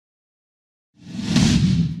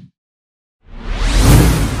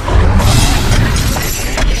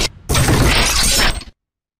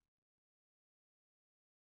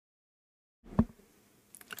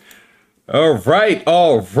All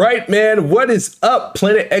right, man. What is up,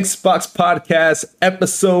 Planet Xbox Podcast,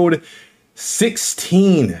 episode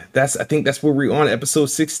 16. I think that's where we're on, episode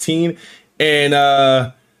 16. And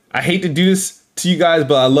I hate to do this to you guys,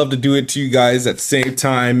 but I love to do it to you guys at the same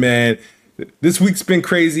time, man. This week's been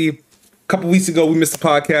crazy. A couple weeks ago, we missed the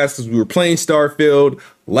podcast because we were playing Starfield.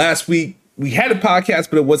 Last week, we had a podcast,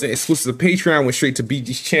 but it wasn't exclusive to Patreon. Went straight to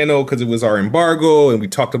BG's channel because it was our embargo, and we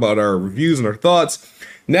talked about our reviews and our thoughts.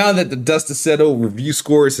 Now that the dust has settled, review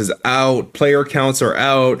scores is out, player counts are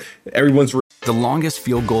out, everyone's... The longest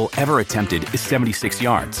field goal ever attempted is 76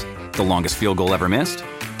 yards. The longest field goal ever missed?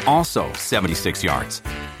 Also 76 yards.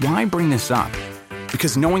 Why bring this up?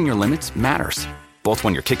 Because knowing your limits matters, both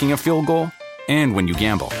when you're kicking a field goal and when you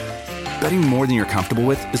gamble. Betting more than you're comfortable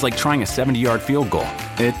with is like trying a 70-yard field goal.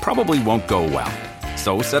 It probably won't go well.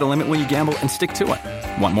 So set a limit when you gamble and stick to it.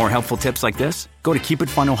 Want more helpful tips like this? Go to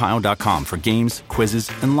keepitfunohio.com for games, quizzes,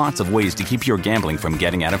 and lots of ways to keep your gambling from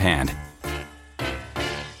getting out of hand.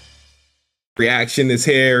 Reaction is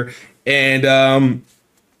here, and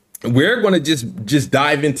we're going to just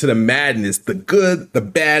dive into the madness, the good, the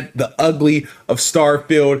bad, the ugly of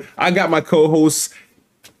Starfield. I got my co-host,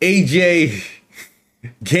 AJ,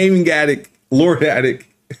 Gaming Addict, Lord Addict.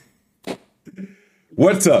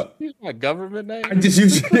 What's up? Use my government name. I just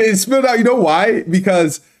used it spilled out. You know why?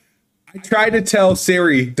 Because I tried to tell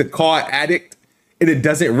Siri to call it addict, and it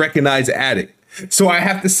doesn't recognize addict. So I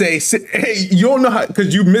have to say, hey, you don't know how,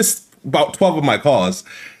 because you missed about 12 of my calls.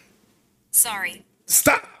 Sorry.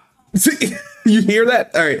 Stop. You hear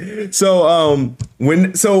that? All right. So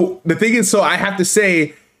the thing is, so I have to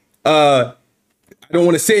say, I don't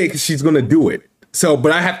want to say it because she's gonna do it. So,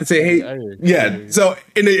 but I have to say, hey, yeah. So,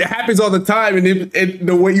 and it happens all the time. And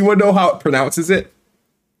the way you want to know how it pronounces it,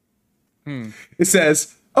 it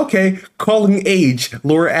says, "Okay, calling age,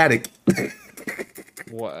 Laura Attic."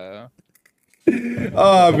 Wow.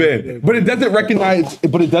 Oh man, but it doesn't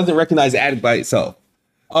recognize Attic by itself.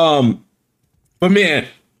 But man,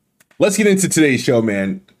 let's get into today's show,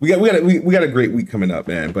 man. We got a great week coming up,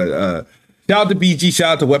 man. But shout out to BG,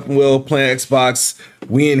 shout out to Weapon Will, playing Xbox.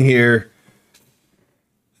 We in here.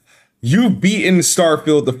 You've beaten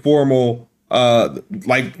Starfield, the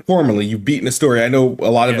formally, you've beaten the story. I know a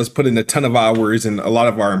lot of us put in a ton of hours, and a lot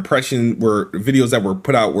of our videos that were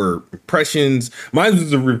put out were impressions. Mine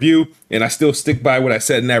was a review, and I still stick by what I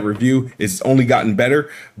said in that review. It's only gotten better.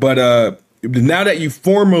 But now that you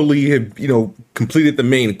formally have, completed the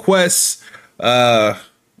main quests, what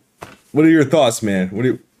are your thoughts, man?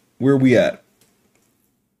 Where are we at?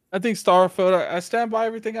 I think Starfield, I stand by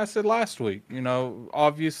everything I said last week.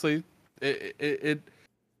 Obviously, it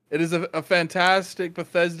is a fantastic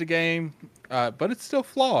Bethesda game, but it's still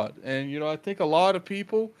flawed. And, I think a lot of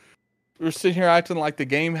people were sitting here acting like the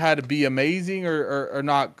game had to be amazing or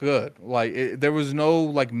not good. Like, there was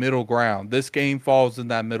no, middle ground. This game falls in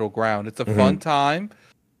that middle ground. It's a fun time.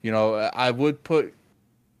 I would put,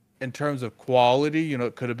 in terms of quality,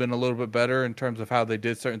 it could have been a little bit better in terms of how they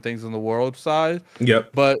did certain things on the world side.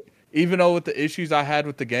 Yep. But even though with the issues I had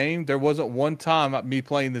with the game, there wasn't one time me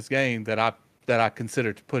playing this game that I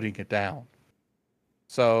considered putting it down.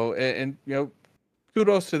 So, and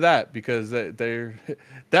kudos to that, because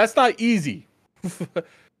that's not easy.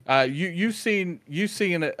 You've seen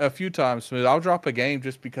it a few times, Smooth. I'll drop a game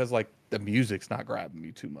just because the music's not grabbing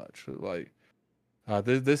me too much.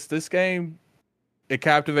 This game, it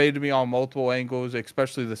captivated me on multiple angles,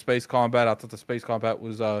 especially the space combat. I thought the space combat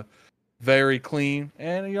was very clean,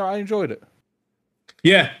 and I enjoyed it.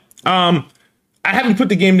 Yeah. I haven't put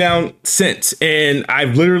the game down since, and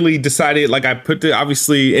I've literally decided,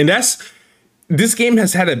 obviously, and this game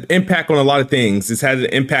has had an impact on a lot of things. It's had an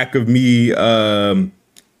impact of me, getting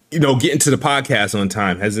to the podcast on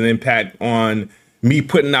time, has an impact on me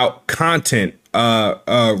putting out content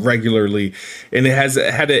regularly, and it has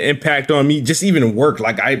had an impact on me just even work.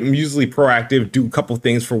 I'm usually proactive, do a couple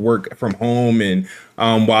things for work from home, and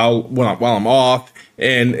while I'm off,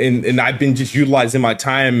 and I've been just utilizing my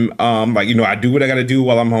time. I do what I got to do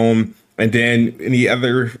while I'm home, and then any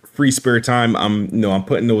other free spare time, I'm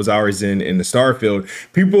putting those hours in the Starfield.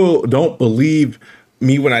 People don't believe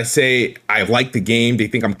me when I say I like the game. They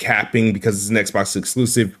think I'm capping because it's an Xbox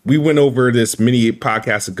exclusive. We went over this many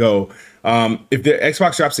podcasts ago. If the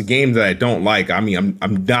Xbox drops a game that I don't like, I'm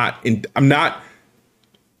not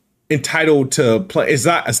entitled to play. It's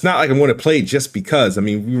not like I'm going to play just because.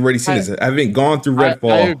 We've already seen this. I haven't gone through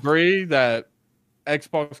Redfall. I agree that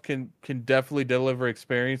Xbox can definitely deliver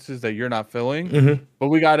experiences that you're not feeling, but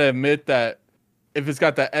we got to admit that if it's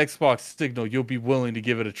got that Xbox signal, you'll be willing to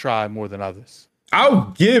give it a try more than others.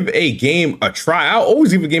 I'll give a game a try. I'll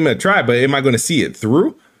always give a game a try, but am I going to see it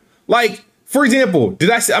through? Like, for example,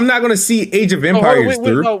 I'm not going to see Age of Oh, Empires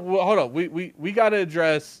through. hold on. We got to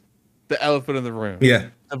address the elephant in the room. Yeah.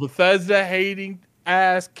 The Bethesda hating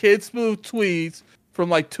ass Kid Smooth tweets from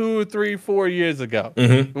like 2 or 3, 4 years ago.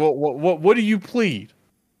 Mm-hmm. What do you plead?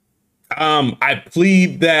 I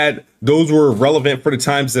plead that those were relevant for the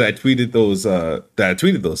times that I tweeted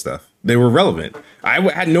those stuff. They were relevant. I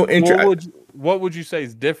had no interest. What would you say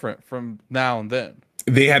is different from now and then?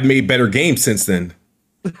 They have made better games since then.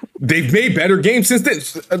 They've made better games since then.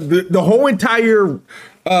 The whole entire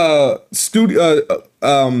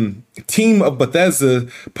team of Bethesda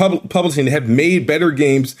publishing have made better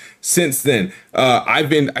games since then.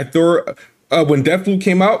 When Deathloop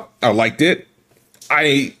came out, I liked it.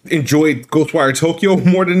 I enjoyed Ghostwire Tokyo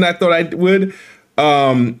more than I thought I would.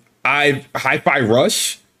 Hi-Fi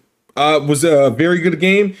Rush was a very good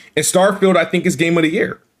game, and Starfield I think is game of the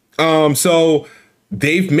year. So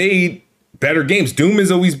they've made better games. Doom has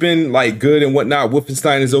always been like good and whatnot.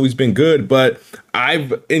 Wolfenstein has always been good, but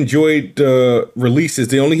I've enjoyed the releases.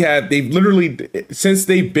 They've literally, since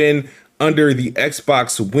they've been under the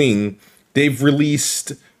Xbox wing, they've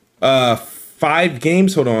released 5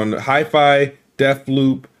 games. Hold on. Hi-Fi,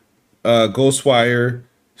 Deathloop, Ghostwire,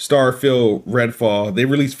 Starfield, Redfall. They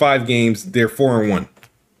released 5 games. They're 4-1.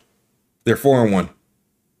 They're 4-1.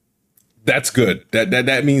 That's good.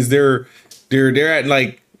 That means they're at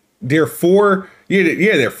like they're 4.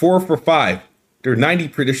 Yeah, they're 4 for 5. They're 90.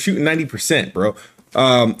 They're shooting 90%, bro.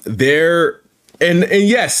 They're and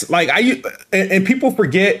yes, like and people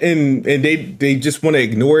forget and they just want to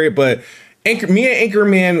ignore it. But me and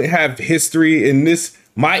Anchorman have history in this.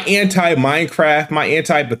 My anti-Minecraft, my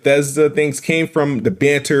anti-Bethesda things came from the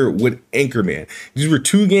banter with Anchorman. These were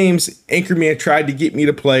 2 games Anchorman tried to get me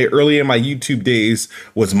to play early in my YouTube days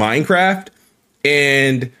was Minecraft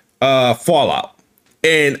and Fallout.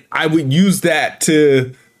 And I would use that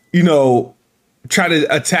to, try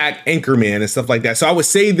to attack Anchorman and stuff like that. So I would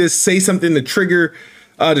say something to trigger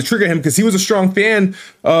him because he was a strong fan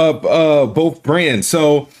of both brands.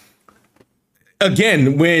 So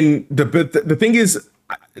again, when the thing is,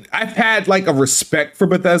 I've had like a respect for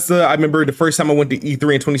Bethesda. I remember the first time I went to E3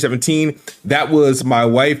 in 2017, that was my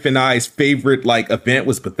wife and I's favorite like event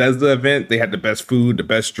was Bethesda event. They had the best food, the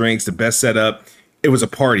best drinks, the best setup. It was a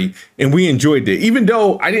party and we enjoyed it, even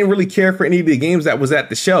though I didn't really care for any of the games that was at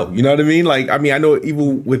the show. You know what I mean? Like, I know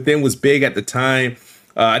Evil Within was big at the time.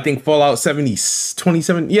 I think Fallout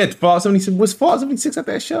 27. Yeah, Fallout 76 was Fallout 76 at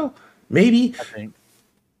that show. Maybe. I think.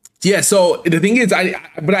 Yeah. So the thing is,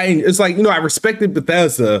 it's like, I respected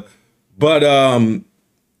Bethesda, but I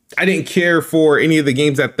didn't care for any of the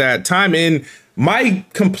games at that time. And my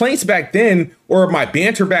complaints back then, or my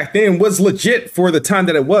banter back then, was legit for the time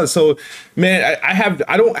that it was. So, man,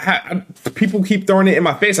 people keep throwing it in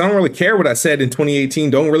my face. I don't really care what I said in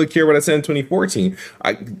 2018. Don't really care what I said in 2014.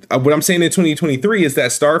 What I'm saying in 2023 is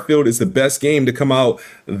that Starfield is the best game to come out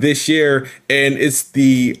this year. And it's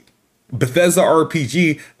the Bethesda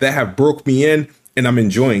RPG that have broke me in, and I'm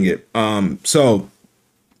enjoying it. So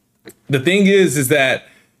the thing is that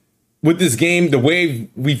with this game, the way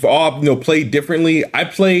we've all played differently. I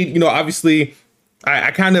played, obviously,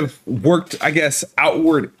 I kind of worked, I guess,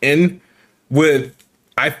 outward in with.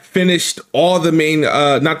 I finished all the main,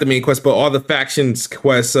 not the main quest, but all the factions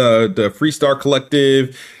quests, the Freestar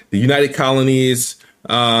Collective, the United Colonies,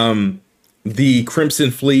 the Crimson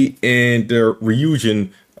Fleet, and the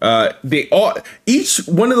Reunion. Each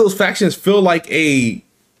one of those factions feel like a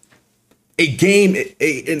game,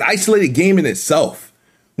 an isolated game in itself.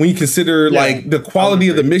 When you consider like the quality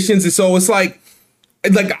of the missions, and so it's like I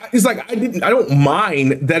don't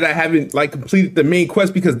mind that I haven't like completed the main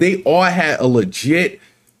quest because they all had a legit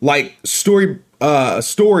like story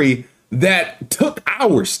that took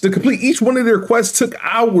hours to complete. Each one of their quests took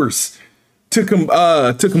hours to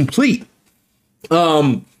complete.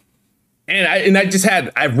 And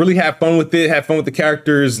I really had fun with it. Had fun with the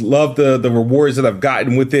characters. Love the rewards that I've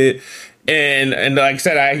gotten with it. And like I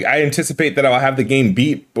said, I anticipate that I'll have the game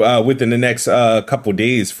beat within the next couple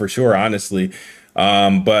days for sure, honestly.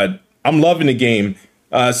 But I'm loving the game.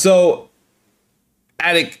 So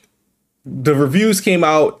Attic, the reviews came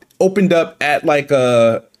out, opened up at like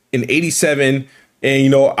an 87.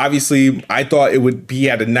 And, obviously I thought it would be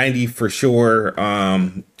at a 90 for sure.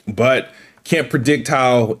 But can't predict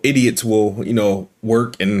how idiots will,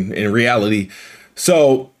 work in reality.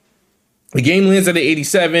 So the game lands at an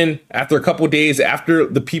 87 after a couple of days after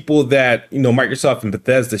the people that, Microsoft and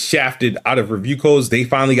Bethesda shafted out of review codes. They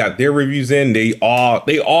finally got their reviews in. They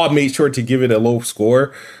all made sure to give it a low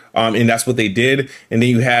score. And that's what they did. And then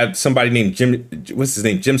you had somebody named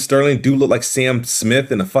Jim Sterling. Dude looked like Sam Smith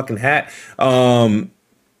in a fucking hat.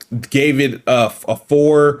 gave it a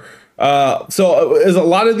 4. So there's a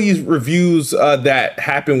lot of these reviews that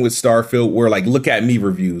happen with Starfield were like, look at me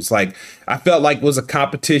reviews. Like, I felt like it was a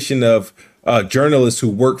competition of journalists who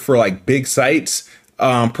work for like big sites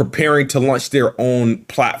preparing to launch their own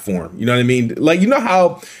platform. You know what I mean? Like, you know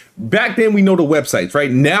how back then we know the websites,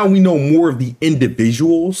 right? Now we know more of the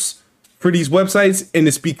individuals for these websites, and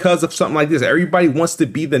it's because of something like this. Everybody wants to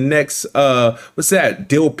be the next what's that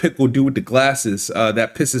dill pickle dude with the glasses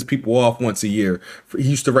that pisses people off once a year. He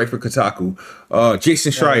used to write for Kotaku.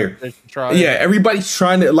 Jason Schreier. Yeah, everybody's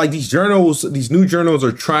trying to, like, these new journals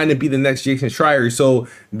are trying to be the next Jason Schreier. So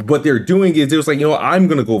what they're doing is they're like, you know, I'm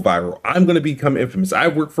gonna go viral. I'm gonna become infamous. I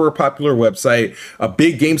work for a popular website. A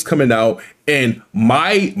big game's coming out, and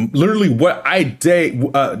literally what I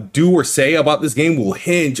do or say about this game will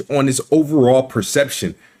hinge on its overall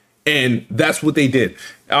perception. And that's what they did.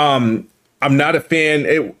 I'm not a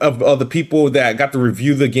fan of the people that got to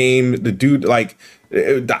review the game. The dude, like,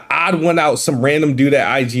 the odd one out, some random dude at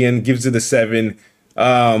IGN gives it a 7.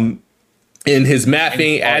 And his math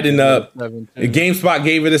ain't adding up. GameSpot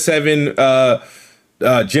gave it a 7.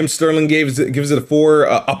 Jim Sterling gives it a 4.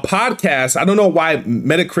 A podcast, I don't know why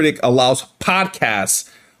Metacritic allows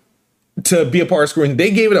podcasts to be a part of scoring. They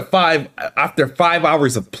gave it a 5 after 5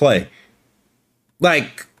 hours of play.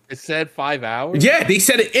 Like, it said 5 hours? Yeah, they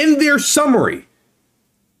said it in their summary.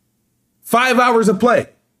 5 hours of play.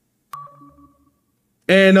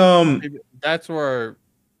 And that's where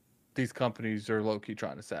these companies are low-key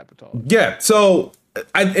trying to sabotage. Yeah, so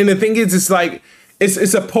and the thing is, it's like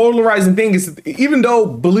it's a polarizing thing. It's, even though,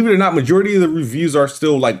 believe it or not, majority of the reviews are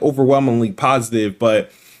still like overwhelmingly positive,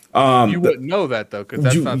 but you wouldn't know that though, because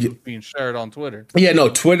that's not what's being shared on Twitter. Yeah, no,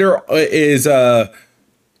 Twitter is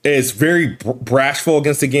very brashful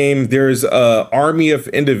against the game. There's a army of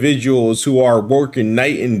individuals who are working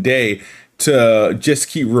night and day to just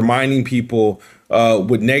keep reminding people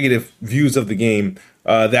with negative views of the game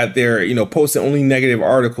that they're, you know, posting only negative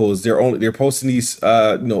articles. They're posting these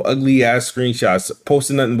ugly ass screenshots,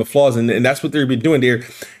 posting nothing but flaws, and that's what they've been doing.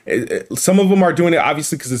 Some of them are doing it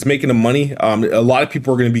obviously because it's making them money. A lot of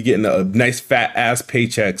people are going to be getting a nice fat ass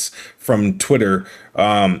paychecks from Twitter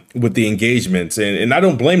with the engagements, and I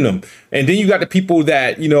don't blame them. And then you got the people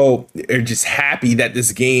that, you know, are just happy that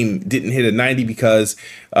this game didn't hit a 90 because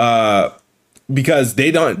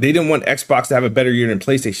they didn't want Xbox to have a better year than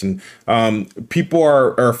PlayStation. People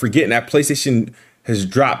are forgetting that PlayStation has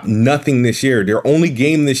dropped nothing this year. Their only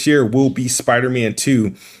game this year will be Spider-Man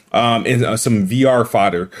 2 and some VR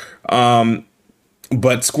fodder.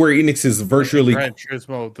 But Square Enix is virtually Gran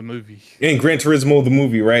Turismo the movie. And Gran Turismo the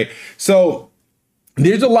movie, right? So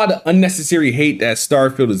there's a lot of unnecessary hate that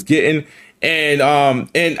Starfield is getting, and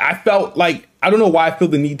I felt like, I don't know why I feel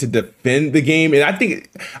the need to defend the game, and I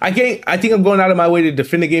think I'm going out of my way to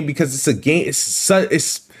defend the game because it's a game. It's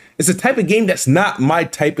a type of game that's not my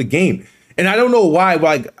type of game, and I don't know why.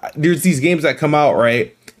 Like, there's these games that come out,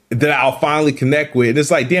 right, that I'll finally connect with, and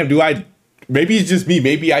it's like, damn, maybe it's just me.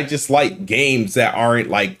 Maybe I just like games that aren't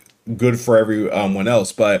like good for everyone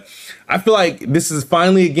else. But I feel like this is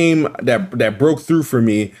finally a game that broke through for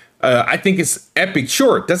me. I think it's epic.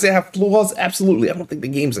 Sure, does it have flaws? Absolutely. I don't think the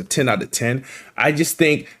game's a 10 out of 10. I just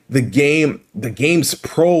think the game's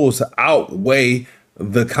pros outweigh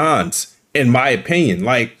the cons, in my opinion.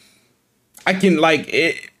 Like, I can, like,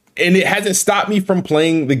 it, and it hasn't stopped me from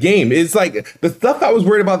playing the game. It's like the stuff I was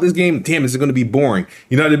worried about this game, damn, is it going to be boring?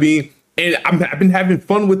 You know what I mean? And I've been having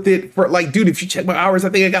fun with it for, like, dude, if you check my hours, I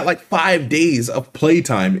think I got like 5 days of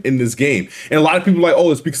playtime in this game. And a lot of people are like,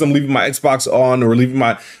 oh, it's because I'm leaving my Xbox on or leaving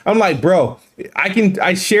I'm like, bro,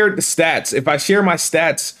 I shared the stats. If I share my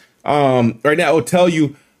stats right now, it'll tell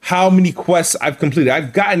you how many quests I've completed.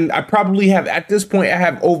 I probably have, at this point,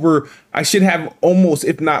 I should have almost,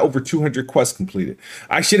 if not over 200 quests completed.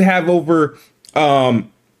 I should have over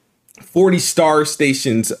 40 star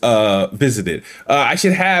stations visited. I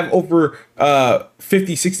should have over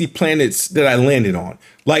 50, 60 planets that I landed on.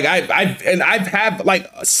 Like, I've have like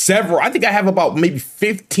several. I think I have about maybe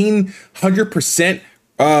 1,500%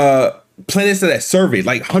 planets that I surveyed.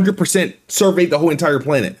 Like 100% surveyed the whole entire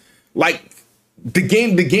planet. Like, the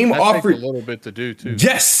game that offered takes a little bit to do too.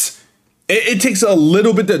 Yes, it takes a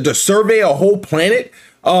little bit to survey a whole planet.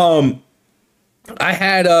 I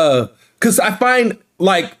had because I find,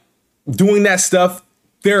 like, doing that stuff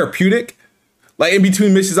therapeutic. Like, in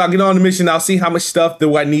between missions, I'll get on the mission, I'll see how much stuff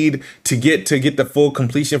do I need to get the full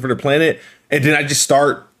completion for the planet, and then I just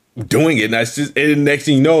start doing it. And that's just, and next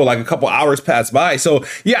thing you know, like, a couple hours pass by. So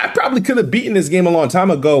yeah, I probably could have beaten this game a long time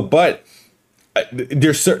ago, but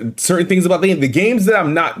there's certain things about the game.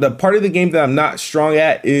 The part of the game that I'm not strong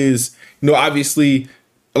at is, you know, obviously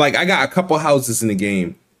like I got a couple houses in the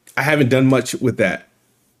game. I haven't done much with that.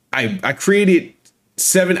 I created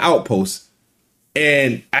 7 outposts,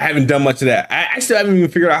 and I haven't done much of that. I still haven't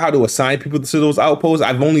even figured out how to assign people to those outposts.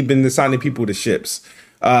 I've only been assigning people to ships.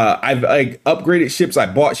 I've like upgraded ships. I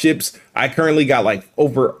bought ships. I currently got like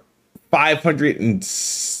over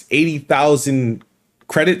 580,000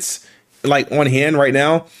 credits like on hand right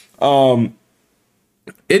now.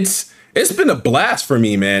 It's been a blast for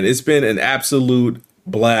me, man. It's been an absolute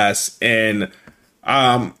blast, and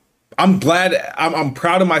I'm glad. I'm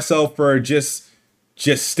proud of myself for just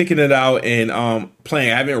sticking it out and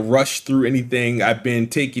playing. I haven't rushed through anything. I've been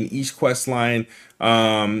taking each quest line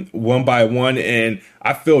one by one, and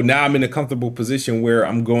I feel now I'm in a comfortable position where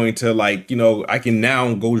I'm going to, like, you know, I can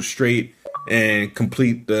now go straight and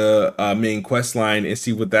complete the main quest line and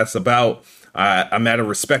see what that's about. I'm at a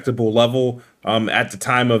respectable level. At the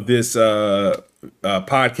time of this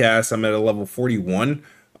podcast, I'm at a level 41.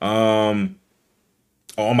 On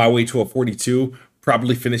my way to a 42.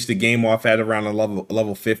 Probably finish the game off at around a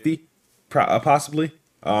level 50, possibly.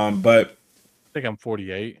 But I think I'm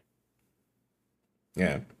 48.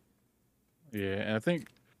 Yeah, and I think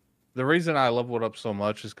the reason I leveled up so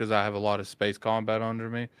much is because I have a lot of space combat under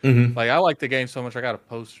me. Mm-hmm. Like, I like the game so much, I got a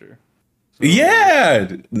poster. So, yeah,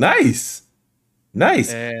 nice.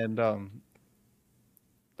 And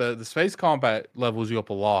the space combat levels you up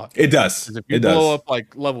a lot. It does. If you blow up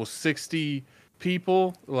like level 60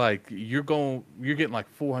 people, like you're getting like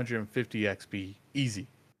 450 XP easy.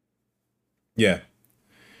 Yeah.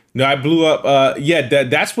 No, I blew up.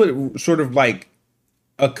 That's what sort of like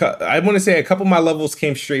I want to say a couple of my levels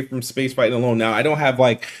came straight from space fighting alone. Now I don't have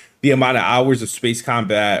like the amount of hours of space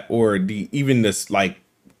combat or even this like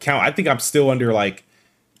count. I think I'm still under like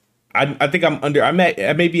I think I'm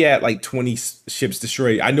maybe at like 20 ships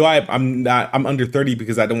destroyed. I know I'm under 30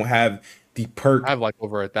 because I don't have the perk. I have like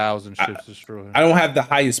over 1,000 ships destroyed. I don't have the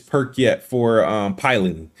highest perk yet for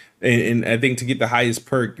piloting, and I think to get the highest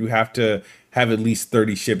perk you have to have at least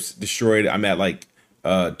 30 ships destroyed. I'm at like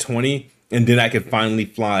 20, and then I can finally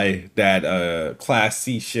fly that Class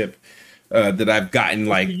C ship that I've gotten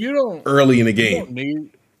like early in the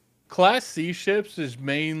game. Class C ships is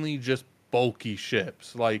mainly just bulky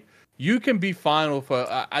ships. Like, you can be fine with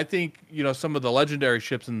I think, you know, some of the legendary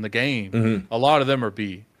ships in the game, a lot of them are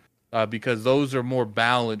B. Because those are more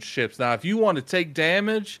balanced ships. Now, if you want to take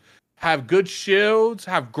damage, have good shields,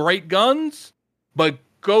 have great guns, but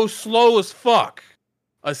go slow as fuck,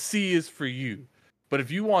 a C is for you. But if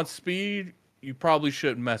you want speed, you probably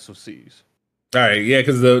shouldn't mess with C's. All right, yeah,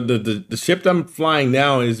 because the ship I'm flying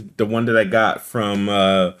now is the one that I got from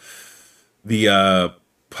the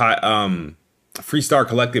Freestar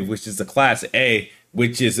Collective, which is the Class A,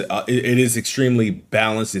 which is it is extremely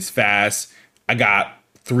balanced. It's fast. I got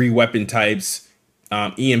 3 weapon types,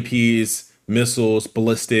 EMPs, missiles,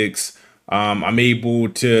 ballistics. I'm able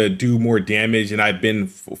to do more damage, and I've been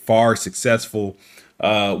far successful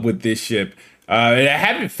with this ship. And I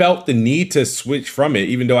haven't felt the need to switch from it,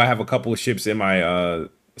 even though I have a couple of ships in my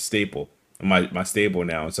staple, my stable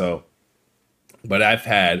now. So, but I've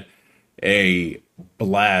had a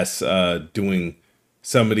blast doing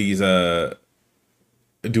some of these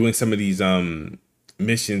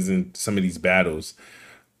missions and some of these battles.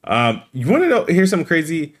 You want to hear something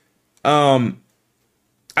crazy? I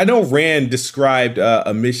know Rand described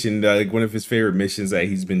a mission, like one of his favorite missions that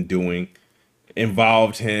he's been doing,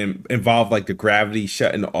 involved like the gravity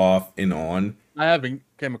shutting off and on. I haven't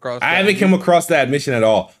came across that mission at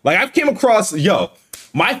all. Like, I've came across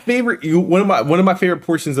my favorite one of my favorite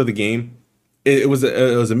portions of the game. It was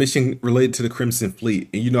a mission related to the Crimson Fleet,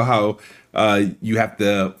 and you know how you have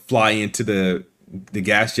to fly into the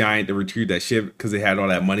gas giant to retrieve that ship because they had all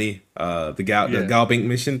that money. The Galbank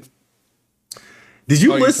mission. Did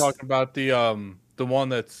you listen? You're talking about the one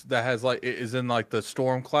that has like is in like the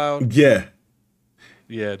storm cloud? Yeah,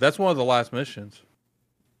 that's one of the last missions.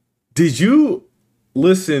 Did you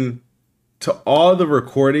listen to all the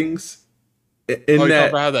recordings in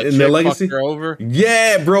the legacy? Over?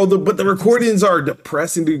 Yeah, bro. But the recordings are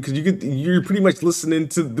depressing, dude, because you're pretty much listening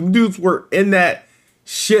to the dudes were in that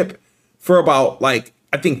ship for about like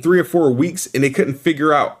I think 3 or 4 weeks, and they couldn't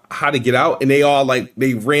figure out how to get out, and they all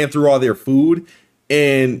they ran through all their food,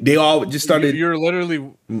 and they all just started. You're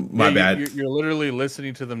literally bad. You're literally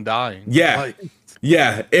listening to them dying. Yeah,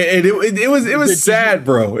 yeah, and it was sad,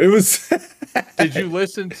 bro. It was. Did you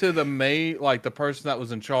listen to the the person that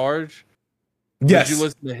was in charge? Yes. Did you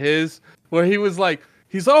listen to his where he was like,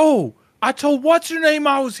 I told what's your name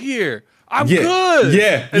I was here. I'm good.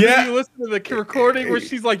 Yeah. And then you listen to the recording where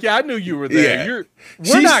she's like, I knew you were there.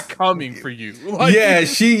 Yeah. We're not coming for you.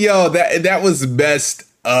 That was best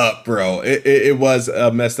up, bro. It was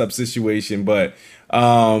a messed up situation, but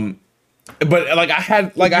like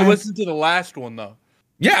I listened to the last one though.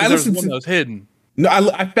 Yeah, I There's listened one to. that was hidden. No,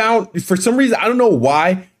 I found for some reason I don't know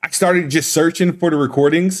why I started just searching for the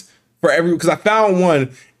recordings for because I found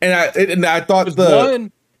one and I thought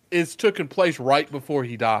one is taking place right before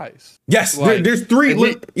he dies. Yes, Like, there's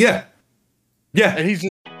three. Yeah. And he's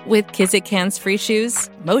just With Kizik Hands Free Shoes,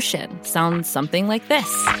 motion sounds something like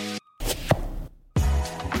this.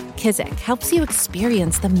 Kizik helps you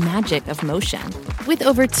experience the magic of motion. With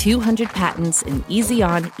over 200 patents and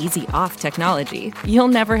easy-on, easy-off technology, you'll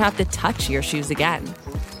never have to touch your shoes again.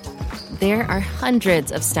 There are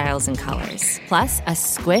hundreds of styles and colors, plus a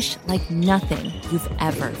squish like nothing you've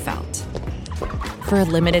ever felt. For a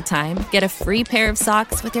limited time, get a free pair of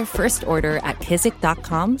socks with your first order at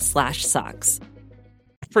kizik.com/socks.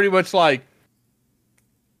 pretty much like,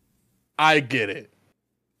 I get it.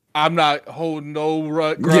 I'm not holding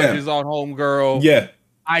no grudges on homegirl. Yeah.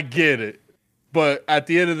 I get it. But at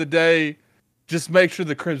the end of the day, just make sure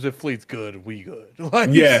the Crimson Fleet's good. We good. Like,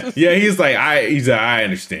 He's like, I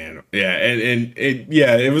understand. Yeah, and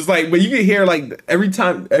it was like, but you can hear like every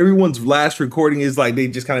time everyone's last recording is like they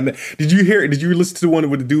just kind of. Did you listen to the one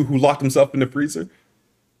with the dude who locked himself in the freezer?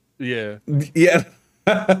 Yeah. Yeah.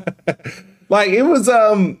 Like it was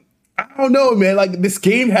I don't know, man. Like this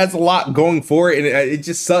game has a lot going for it, and it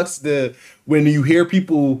just sucks when you hear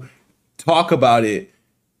people talk about it,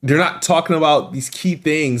 they're not talking about these key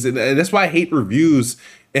things, and that's why I hate reviews,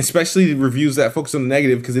 especially reviews that focus on the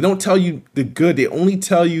negative, because they don't tell you the good. They only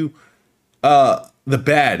tell you the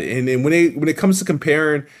bad. And when it comes to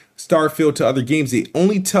comparing Starfield to other games, they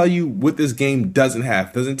only tell you what this game doesn't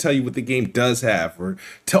tell you what the game does have, or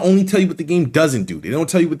to only tell you what the game doesn't do. They don't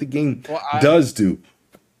tell you what the game does do.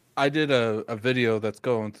 I did a video that's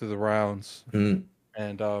going through the rounds, and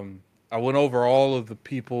I went over all of the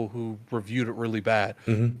people who reviewed it really bad.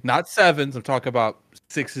 Not sevens, I'm talking about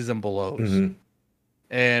sixes and belows.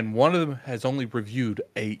 And one of them has only reviewed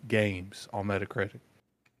 8 games on Metacritic.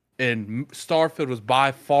 And Starfield was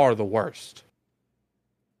by far the worst.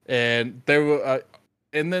 And there were,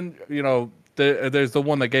 and then there's the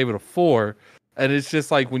one that gave it a 4, and it's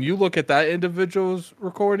just like when you look at that individual's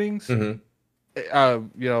recordings, do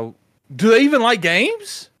they even like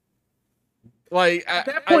games? Like at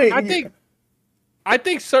that point, I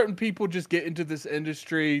think certain people just get into this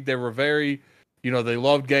industry. They were very, they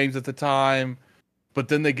loved games at the time, but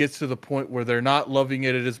then they get to the point where they're not loving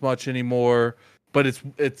it as much anymore. But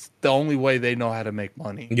it's the only way they know how to make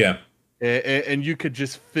money. Yeah. And you could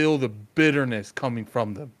just feel the bitterness coming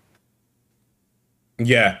from them.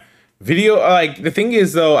 Yeah. Video, like, the thing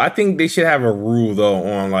is, though, I think they should have a rule, though,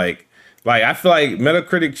 on, like I feel like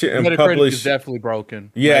Metacritic shouldn't publish. Is definitely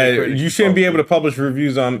broken. Yeah, you shouldn't be able to publish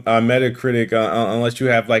reviews on Metacritic unless you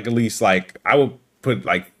have, like, at least, like, I would put,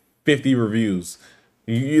 like, 50 reviews.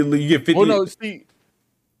 You get 50. Oh, no, see,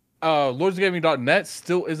 lordsgaming.net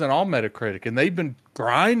still isn't on Metacritic, and they've been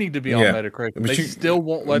grinding to be on Metacritic, but they still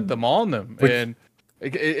won't let them on them. And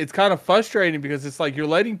it's kind of frustrating because it's like you're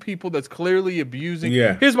letting people that's clearly abusing.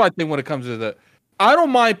 Yeah. Here's my thing when it comes to that. I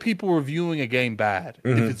don't mind people reviewing a game bad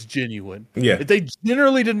if it's genuine. Yeah. If they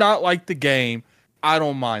generally did not like the game, I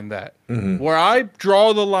don't mind that. Where I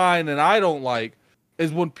draw the line and I don't like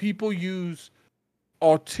is when people use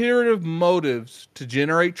alternative motives to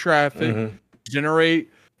generate traffic,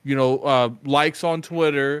 generate likes on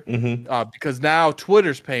Twitter, because now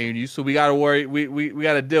Twitter's paying you, so we got to worry. We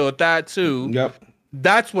got to deal with that too. Yep.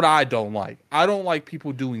 That's what I don't like. I don't like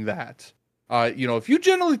people doing that. If you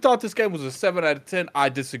generally thought this game was a 7 out of 10, I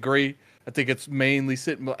disagree. I think it's mainly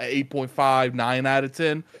sitting at 8.5, 9 out of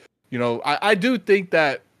 10. I do think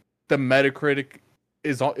that the Metacritic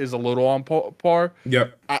is a little on par.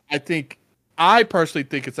 Yep. I personally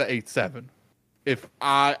think it's an 8.7. If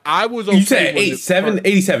I was okay, you said 8.7,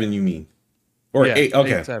 87, you mean, or 8?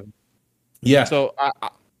 Okay, 8.7. Yeah. So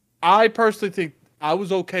I personally think I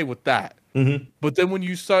was okay with that. But then when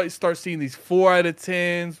you start seeing these 4 out of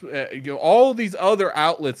 10s, all these other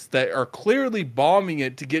outlets that are clearly bombing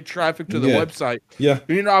it to get traffic to the website. Yeah.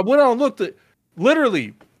 I went on and looked at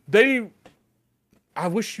literally I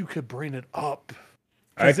wish you could bring it up.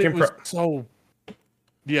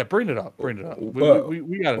 Yeah, bring it up.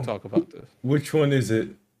 We got to talk about this. Which one is it?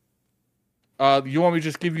 You want me to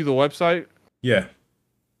just give you the website? Yeah.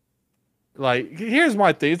 Like, here's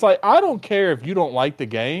my thing. It's like, I don't care if you don't like the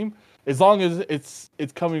game, as long as it's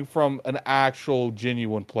coming from an actual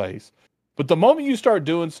genuine place. But the moment you start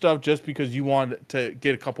doing stuff just because you want to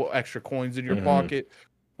get a couple extra coins in your pocket,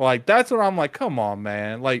 like, that's when I'm like, come on,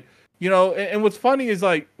 man. Like, and what's funny is,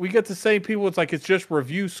 like, we get the same people. It's like, it's just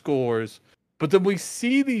review scores. but then we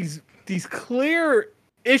see these clear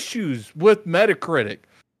issues with Metacritic.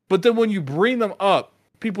 But then when you bring them up,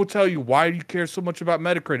 people tell you, why do you care so much about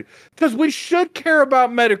Metacritic? Because we should care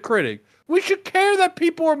about Metacritic. We should care that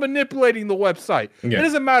people are manipulating the website. Yeah. It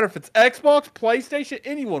doesn't matter if it's Xbox, PlayStation,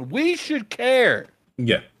 anyone. We should care.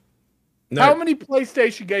 Yeah. No. How many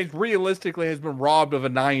PlayStation games realistically has been robbed of a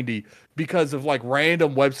 90 because of like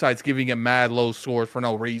random websites giving it mad low scores for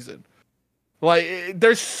no reason? Like,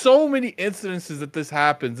 there's so many incidences that this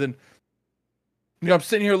happens. And, you know, I'm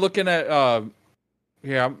sitting here looking at,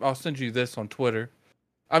 I'll send you this on Twitter.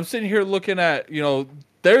 I'm sitting here looking at, you know,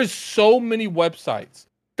 there's so many websites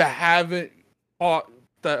that haven't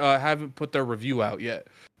put their review out yet.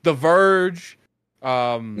 The Verge,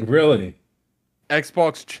 really,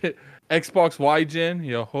 Xbox YGen,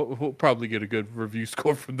 you know, we'll probably get a good review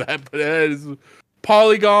score from that. But that is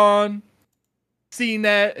Polygon,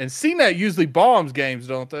 CNET, and CNET usually bombs games,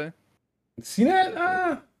 don't they? CNET,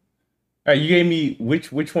 all right, you gave me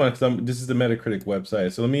which one? Because this is the Metacritic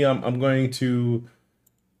website. So I'm going to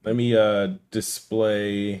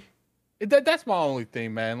display. That's my only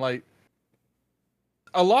thing, man. Like,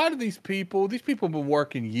 a lot of these people have been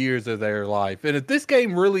working years of their life, and if this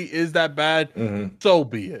game really is that bad, so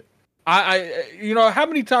be it. I you know, how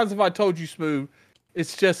many times have I told you, Smooth?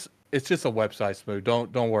 It's just a website, Smooth.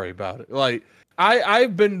 Don't worry about it. Like,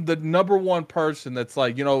 I've been the number one person that's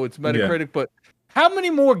like, you know, it's Metacritic, but how many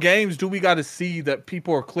more games do we got to see that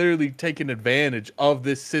people are clearly taking advantage of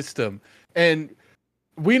this system? And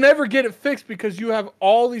we never get it fixed because you have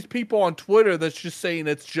all these people on Twitter that's just saying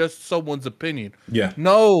it's just someone's opinion. Yeah.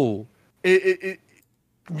 No,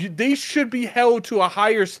 these should be held to a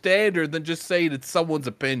higher standard than just saying it's someone's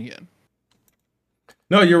opinion.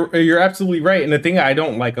 No, you're absolutely right. And the thing I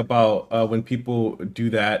don't like about when people do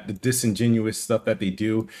that, the disingenuous stuff that they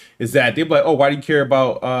do, is that they're like, oh, why do you care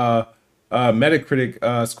about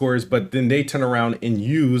Metacritic scores? But then they turn around and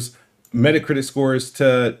use Metacritic scores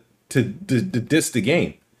to diss the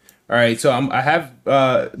game. All right, so I have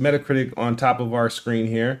Metacritic on top of our screen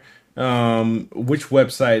here. Which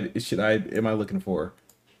website am I looking for?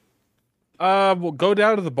 We'll go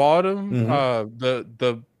down to the bottom.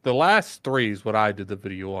 The last three is what I did the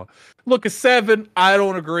video on. Look, a 7. I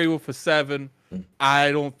don't agree with a 7.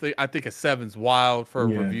 I think a 7's wild for a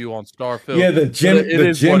review on Starfield. Yeah, the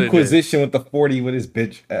Jimquisition with the 40 with his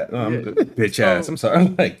bitch ass. I'm sorry.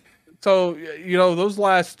 I'm like. So, you know, those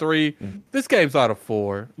last 3, this game's out of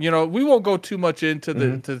 4. You know, we won't go too much into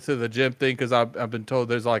the to the gym thing because I've been told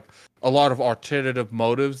there's like a lot of alternative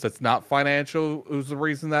motives that's not financial was the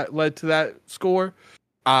reason that led to that score.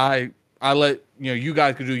 I let you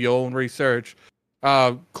guys could do your own research.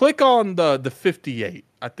 Click on the 58.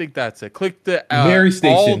 I think that's it. Click the Mary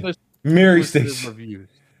Station. Mary Station reviews.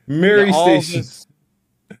 Mary Station.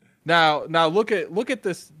 Now look at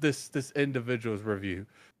this individual's review.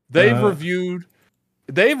 They've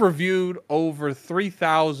reviewed over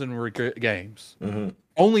 3,000 games.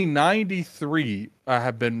 Only 93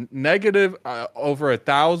 have been negative. Over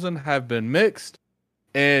 1,000 have been mixed,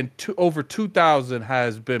 and over 2,000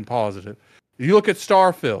 has been positive. You look at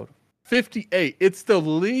Starfield, 58. It's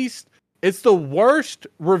the worst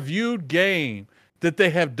reviewed game that they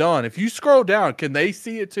have done. If you scroll down, can they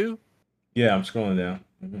see it too? Yeah, I'm scrolling down.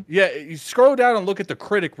 Yeah, you scroll down and look at the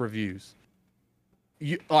critic reviews.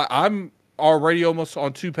 I'm already almost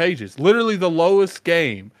on 2 pages. Literally the lowest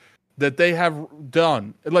game that they have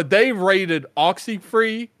done. Like, they rated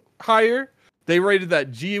Oxyfree higher. They rated that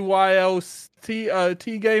GYLT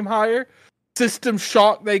game higher. System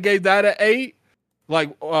Shock, they gave that an 8.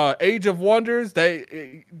 Like Age of Wonders,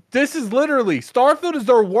 this is literally Starfield is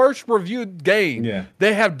their worst reviewed game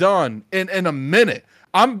they have done in a minute.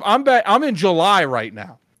 I'm back. I'm in July right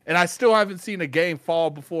now, and I still haven't seen a game fall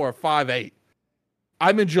before a 5.8.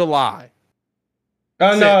 I'm in July.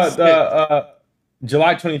 No,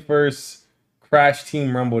 July 21st, Crash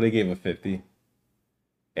Team Rumble, they gave a 50.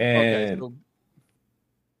 And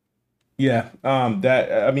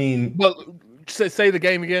But say the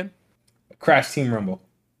game again. Crash Team Rumble.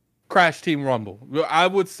 Crash Team Rumble. I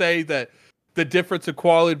would say that the difference in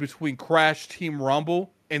quality between Crash Team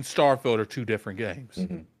Rumble and Starfield are 2 different games.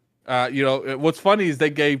 What's funny is they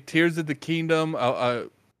gave Tears of the Kingdom a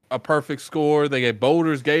perfect score. They gave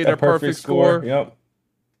Baldur's Gate a perfect score. Yep.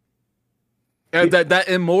 And that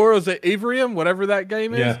Immortals at Ivrium, whatever that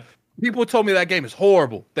game is, people told me that game is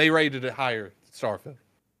horrible. They rated it higher than Starfield.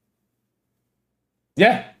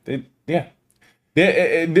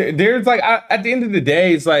 There's like at the end of the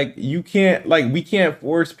day, it's like we can't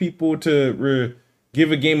force people to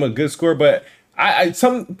give a game a good score, but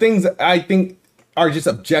some things I think are just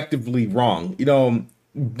objectively wrong.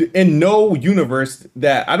 in no universe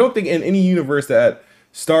that I don't think in any universe that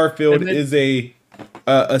Starfield And then- is a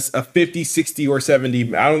 50, 60, or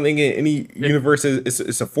 70. I don't think in any universe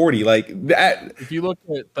it's a 40 like that. If you look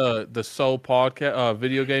at the Soul podcast,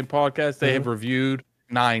 video game podcast, they have reviewed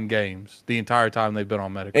 9 games the entire time they've been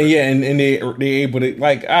on Metacritic. And yeah, and they able to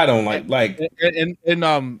like I don't like And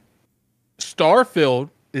Starfield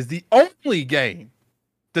is the only game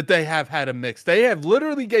that they have had a mix. They have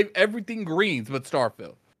literally gave everything greens but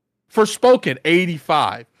Starfield. Forspoken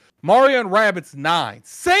 85, Mario and Rabbids 9,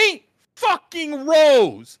 Saint fucking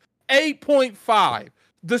Rose 8.5,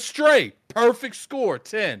 The Stray perfect score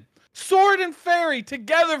 10, Sword and Fairy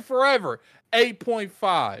Together Forever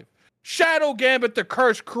 8.5, Shadow Gambit The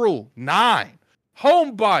Cursed Cruel 9,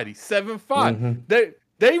 Homebody 7.5.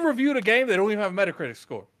 They reviewed a game they don't even have a Metacritic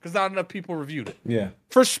score because not enough people reviewed it. yeah.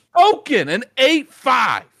 Forspoken an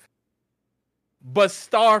 8.5, but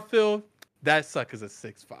Starfield that sucker's a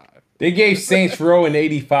 6.5. They gave Saints Row an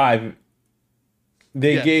 85.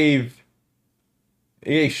 They gave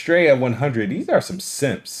Stray a 100. These are some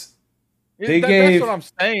simps. That's what I'm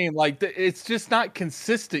saying. Like, it's just not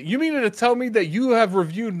consistent. You mean to tell me that you have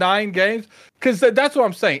reviewed 9 games? Because that's what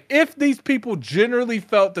I'm saying. If these people generally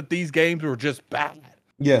felt that these games were just bad,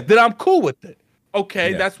 then I'm cool with it.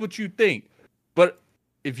 Okay, that's what you think. But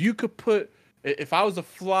if you could if I was a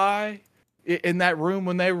fly in that room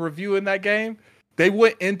when they were reviewing that game, they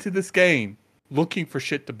went into this game looking for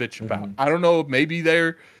shit to bitch about. I don't know. Maybe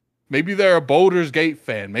they're a Baldur's Gate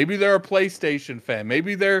fan. Maybe they're a PlayStation fan.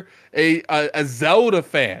 Maybe they're a Zelda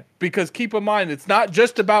fan. Because keep in mind, it's not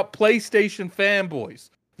just about PlayStation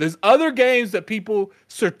fanboys. There's other games that people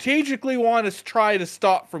strategically want to try to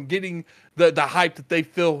stop from getting the hype that they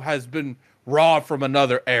feel has been robbed from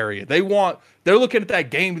another area. They're looking at that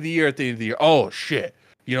game of the year at the end of the year. Oh shit.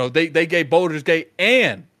 They gave Baldur's Gate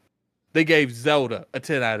and they gave Zelda a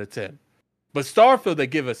 10 out of 10. But Starfield, they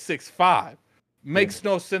give a 6.5. Makes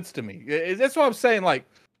no sense to me. That's what I'm saying. Like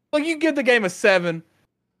you give the game a 7.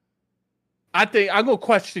 I think I'm gonna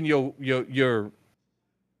question your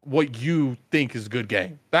what you think is a good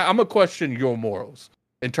game. I'm gonna question your morals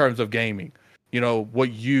in terms of gaming.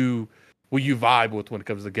 What you vibe with when it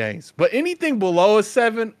comes to games. But anything below a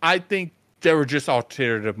 7, I think there were just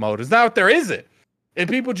alternative motives. Now, if there isn't, and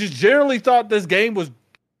people just generally thought this game was,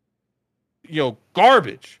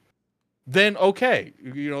 garbage, then okay,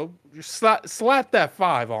 slap that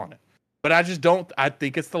 5 on it. But I just don't. I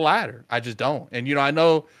think it's the latter. I just don't. And I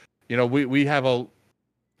know, we have a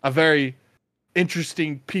very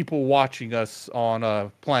interesting people watching us on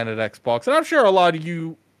Planet Xbox, and I'm sure a lot of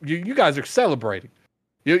you guys are celebrating.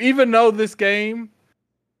 Even though this game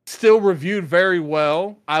still reviewed very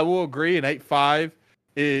well, I will agree. An 8.5,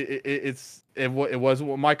 it wasn't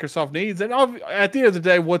what Microsoft needs. And at the end of the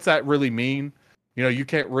day, what's that really mean? You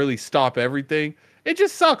can't really stop everything. It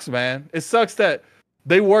just sucks, man. It sucks that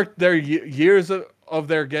they worked their years of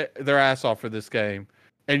their ass off for this game,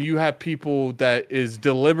 and you have people that is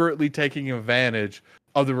deliberately taking advantage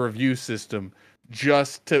of the review system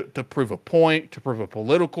just to prove a point, to prove a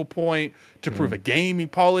political point, to prove a gaming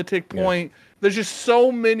politic point. There's just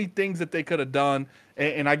so many things that they could have done.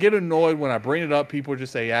 And I get annoyed when I bring it up. People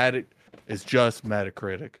just say, it's just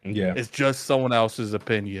Metacritic. Yeah. It's just someone else's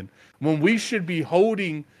opinion. When we should be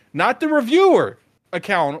holding, not the reviewer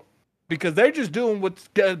account, because they're just doing what's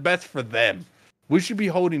best for them. We should be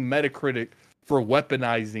holding Metacritic for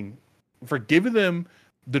weaponizing, for giving them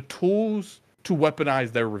the tools to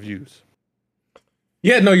weaponize their reviews.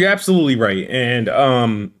 Yeah, no, you're absolutely right. And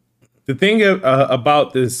the thing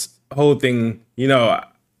about this whole thing,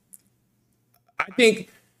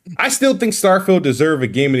 I still think Starfield deserve a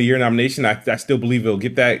Game of the Year nomination. I still believe it'll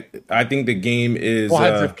get that. I think the game is.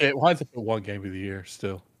 Why is it one Game of the Year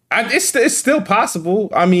still? It's still possible.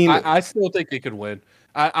 I mean, I still think it could win.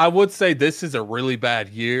 I would say this is a really bad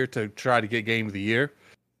year to try to get Game of the Year.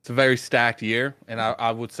 It's a very stacked year, and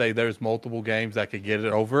I would say there's multiple games that could get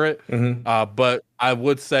it over it. But I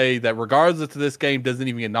would say that regardless if this game doesn't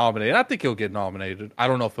even get nominated, I think he'll get nominated. I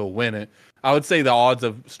don't know if he'll win it. I would say the odds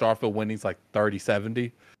of Starfield winning is like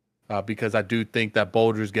 30-70, because I do think that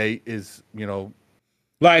Baldur's Gate is,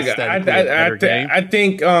 like I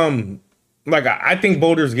think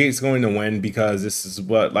Baldur's Gate's going to win because this is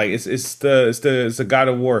what it's the God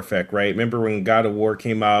of War effect, right? Remember when God of War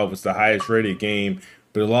came out, it was the highest rated game,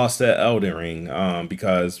 but it lost to Elden Ring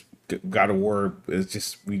because God of War is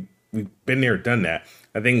just we've been there, done that.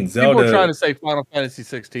 I think Zelda. People are trying to say Final Fantasy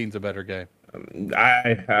 16 is a better game.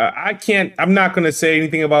 I can't. I'm not going to say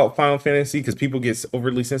anything about Final Fantasy because people get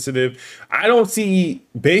overly sensitive. I don't see,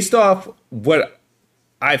 based off what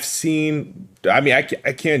I've seen, I mean, I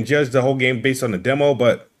can't judge the whole game based on the demo,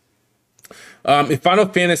 but if Final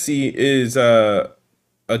Fantasy is a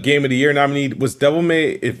Game of the Year nominee, was Devil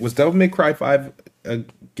May Cry 5 a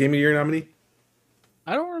Game of the Year nominee?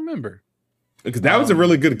 I don't remember. Because that was a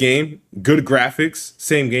really good game, good graphics,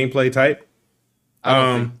 same gameplay type. I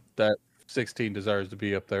don't think that 16 deserves to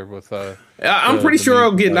be up there with. I'm pretty sure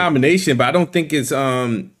it'll get nomination, but I don't think it's. I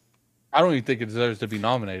don't even think it deserves to be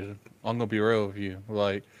nominated. I'm gonna be real with you.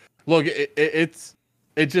 Like, look, it's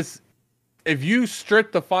just, if you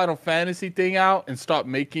strip the Final Fantasy thing out and stop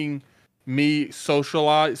making me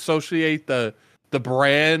associate the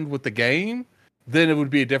brand with the game, then it would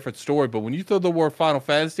be a different story. But when you throw the word Final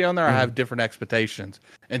Fantasy on there, I have different expectations.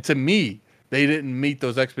 And to me, they didn't meet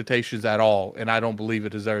those expectations at all, and I don't believe it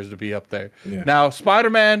deserves to be up there. Yeah. Now,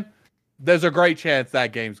 Spider-Man, there's a great chance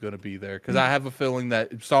that game's going to be there, because I have a feeling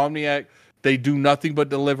that Insomniac, they do nothing but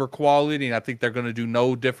deliver quality, and I think they're going to do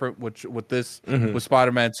no different with this, with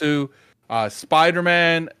Spider-Man 2.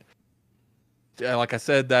 Spider-Man, like I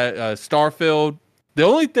said, that Starfield, the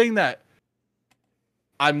only thing that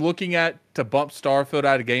I'm looking at to bump Starfield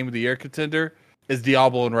out of Game of the Year contender is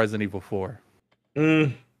Diablo and Resident Evil 4.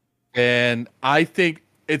 And I think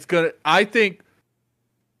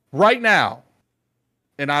right now,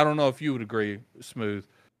 and I don't know if you would agree, Smooth,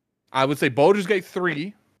 I would say Baldur's Gate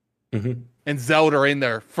 3 and Zelda are in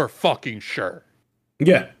there for fucking sure.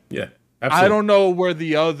 Yeah, absolutely. I don't know where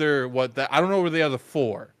the other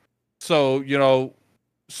four. So,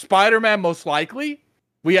 Spider-Man most likely.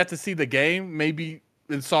 We have to see the game. Maybe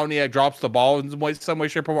Insomniac drops the ball in some way,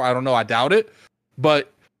 shape, or form. I don't know. I doubt it.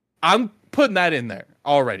 But I'm putting that in there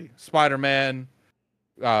already. Spider-Man,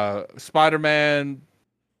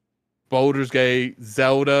 Baldur's Gate,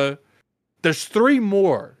 Zelda. There's 3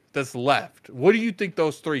 more that's left. What do you think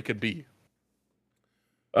those 3 could be?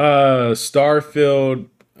 Starfield,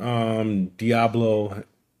 Diablo,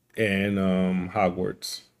 and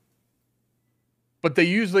Hogwarts. But they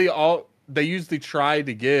usually try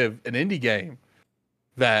to give an indie game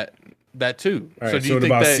that too. Right, so do you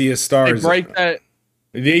think about Sea of Stars? They break that?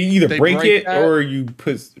 They either break it that, or you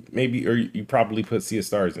probably put Sea of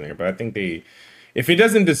Stars in there. But I think if it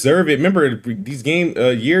doesn't deserve it, remember these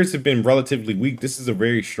years have been relatively weak. This is a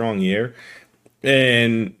very strong year,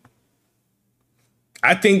 and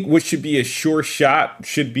I think what should be a sure shot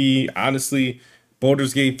should be, honestly,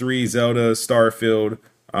 Baldur's Gate 3, Zelda, Starfield.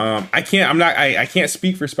 I can't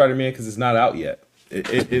speak for Spider-Man because it's not out yet,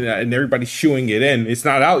 and everybody's shooing it in. It's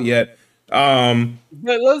not out yet. But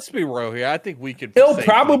let's be real here. I think we could. It'll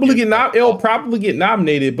probably get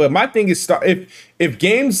nominated. But my thing is, if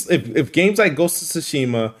games like Ghost of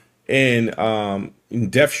Tsushima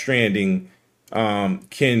and Death Stranding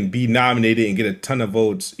can be nominated and get a ton of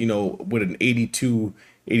votes, with an 82,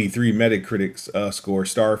 83 Metacritic score,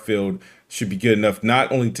 Starfield should be good enough not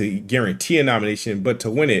only to guarantee a nomination, but to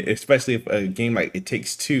win it, especially if a game like It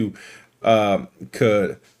Takes Two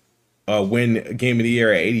could win Game of the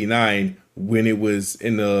Year at 89 when it was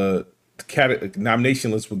in the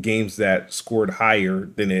nomination list with games that scored higher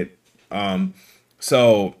than it.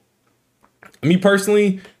 So me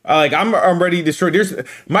personally, I'm ready to destroy.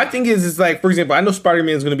 My thing is like, for example, I know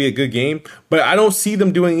Spider-Man is going to be a good game, but I don't see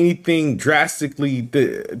them doing anything drastically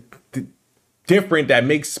different that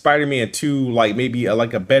makes Spider-Man 2 like maybe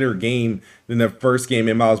a better game than the first game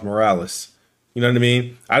in Miles Morales. You know what I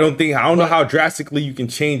mean? I don't know how drastically you can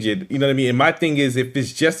change it. You know what I mean? And my thing is, if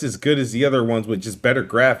it's just as good as the other ones with just better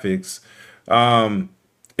graphics,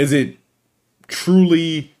 is it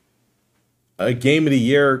truly a Game of the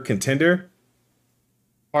Year contender?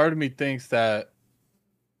 Part of me thinks that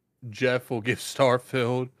Jeff will give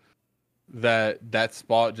Starfield that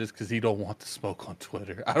spot just because he don't want the smoke on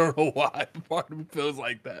Twitter. I don't know why. Part of me feels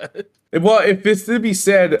like that. Well, if it's to be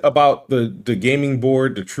said about the gaming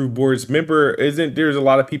board, the true boards, remember, there's a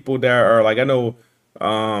lot of people that are like, I know,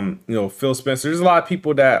 Phil Spencer. There's a lot of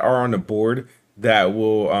people that are on the board that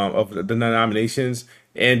will of the nominations,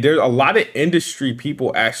 and there's a lot of industry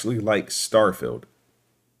people actually like Starfield.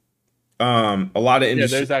 A lot of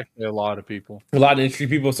industry. There's actually a lot of industry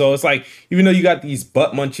people. So it's like, even though you got these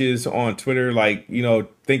butt munches on Twitter, like,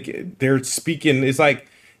 think they're speaking, it's like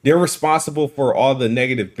they're responsible for all the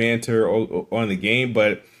negative banter on the game,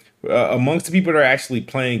 but amongst the people that are actually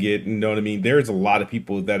playing it, you know what I mean, there's a lot of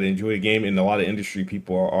people that enjoy the game, and a lot of industry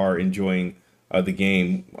people are enjoying the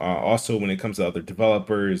game. Also, when it comes to other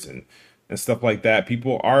developers and stuff like that,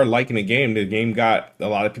 people are liking the game. The game got a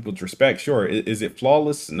lot of people's respect. Sure, is it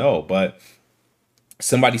flawless? No, but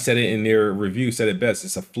somebody said it in their review, said it best.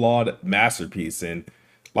 It's a flawed masterpiece, and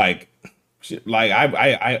I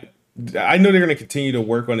I know they're going to continue to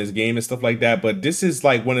work on this game and stuff like that, but this is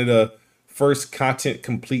like one of the first content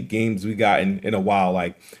complete games we got in a while.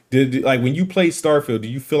 Like, like when you played Starfield, do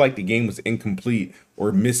you feel like the game was incomplete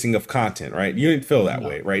or missing of content? Right? You didn't feel that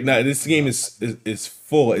way, right? Now this game is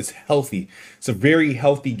full. It's healthy. It's a very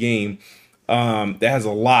healthy game. That has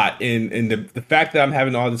a lot, and the fact that I'm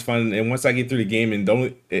having all this fun, and once I get through the game,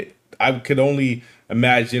 and I could only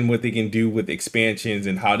imagine what they can do with expansions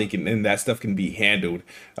and how they can, and that stuff can be handled.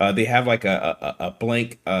 They have like a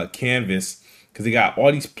blank canvas because they got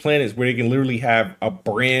all these planets where they can literally have a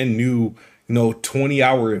brand new,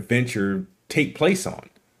 20-hour adventure take place on.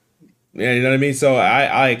 Yeah, you know what I mean? So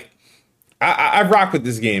I rock with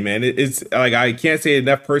this game, man. It's like I can't say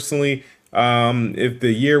enough personally. If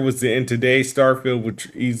the year was to end today, Starfield would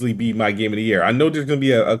easily be my game of the year. I know there's gonna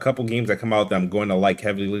be a couple games that come out that I'm going to like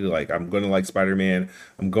heavily. Like I'm going to like Spider-Man.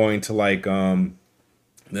 I'm going to like I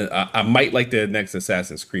might like the next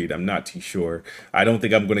Assassin's Creed. I'm not too sure. I don't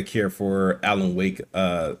think I'm going to care for Alan Wake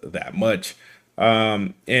that much.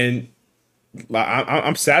 And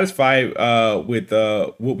I'm satisfied with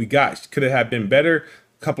what we got. Could it have been better?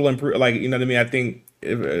 Couple improve, like you know what I mean. I think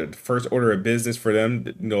first order of business for them,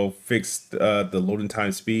 fix the loading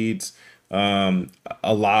time speeds,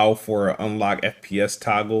 allow for unlock FPS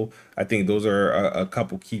toggle. I think those are a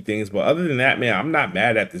couple key things. But other than that, man, I'm not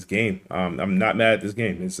mad at this game. I'm not mad at this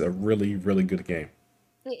game. It's a really, really good game.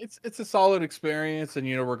 It's a solid experience, and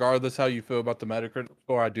regardless how you feel about the Metacritic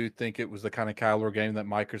score, I do think it was the kind of caliber game that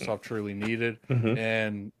Microsoft truly needed.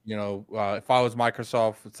 And if I was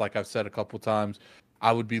Microsoft, it's like I've said a couple times,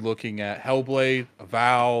 I would be looking at Hellblade,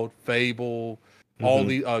 Avowed, Fable, all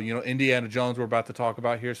the Indiana Jones we're about to talk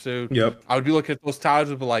about here soon. Yep. I would be looking at those titles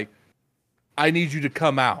and be like, I need you to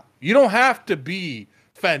come out. You don't have to be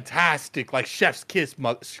fantastic like Chef's Kiss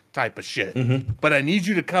type of shit, but I need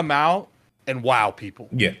you to come out and wow people.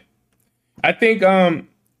 Yeah, I think and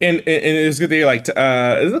it's good that you're like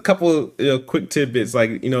there's a couple quick tidbits,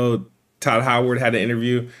 like Todd Howard had an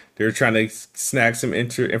interview. They were trying to snag some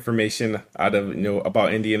information out of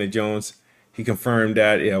about Indiana Jones. He confirmed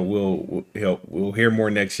that we'll hear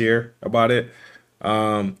more next year about it.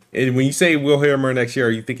 And when you say we'll hear more next year,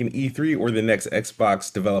 are you thinking E3 or the next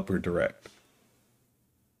Xbox Developer Direct?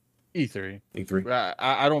 E3. E3.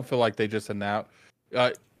 I don't feel like they just announced.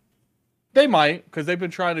 They might, because they've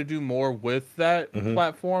been trying to do more with that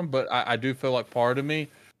platform, but I do feel like part of me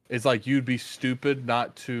is like you'd be stupid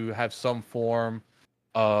not to have some form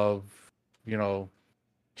of,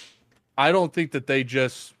 I don't think that they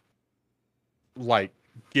just like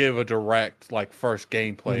give a direct like first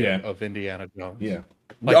gameplay of Indiana Jones. Yeah.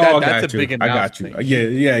 Like that's a big announcement. I got you.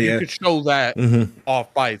 Yeah. You could show that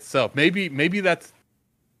off by itself. Maybe that's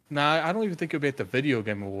I don't even think it'll be at the Video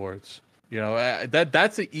Game Awards.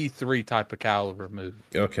 That's an E3 type of caliber move.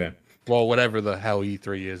 Okay. Well, whatever the hell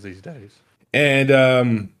E3 is these days.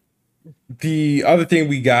 And the other thing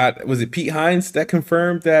we got, was it Pete Hines that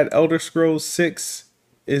confirmed that Elder Scrolls 6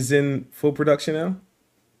 is in full production now?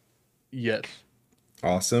 Yes.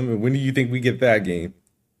 Awesome. And when do you think we get that game?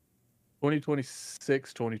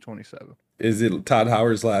 2026, 2027. Is it Todd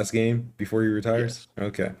Howard's last game before he retires? Yes.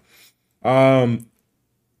 Okay.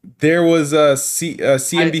 There was a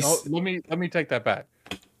CNBC. Let me take that back.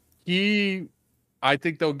 I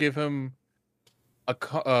think they'll give him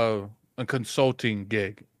a consulting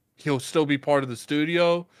gig. He'll still be part of the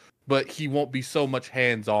studio, but he won't be so much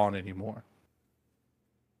hands-on anymore.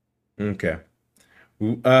 Okay.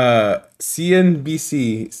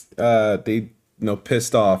 CNBC, they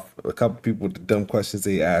pissed off a couple people with the dumb questions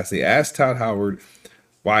they asked. They asked Todd Howard,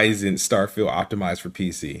 why isn't Starfield optimized for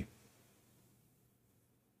PC?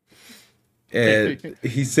 And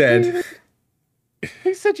he said,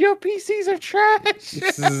 your PCs are trash.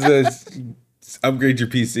 Upgrade your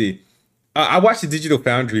PC. I watched a Digital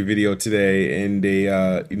Foundry video today, and they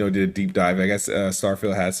did a deep dive. I guess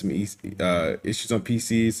Starfield has some issues on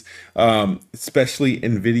PCs, especially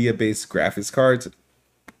NVIDIA based graphics cards.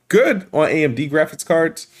 Good on AMD graphics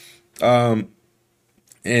cards,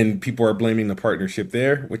 and people are blaming the partnership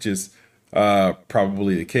there, which is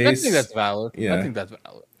probably the case. I think that's valid. Yeah. I think that's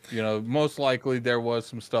valid. Most likely there was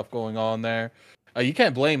some stuff going on there. You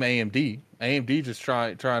can't blame AMD. AMD just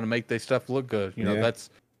trying to make their stuff look good.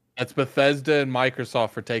 That's Bethesda and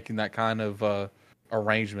Microsoft for taking that kind of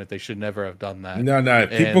arrangement. They should never have done that. No.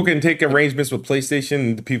 People can take arrangements with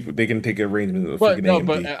PlayStation. They can take arrangements with AMD.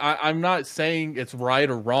 But I'm not saying it's right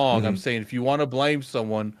or wrong. I'm saying if you want to blame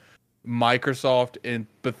someone, Microsoft and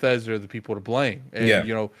Bethesda are the people to blame. And,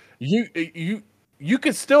 you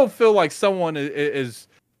could still feel like someone is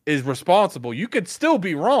responsible. You could still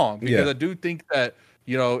be wrong because I do think that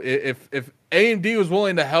If AMD was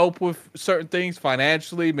willing to help with certain things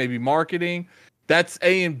financially, maybe marketing, that's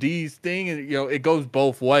AMD's thing, and it goes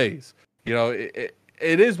both ways. It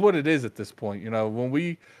is what it is at this point. When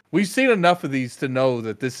we've seen enough of these to know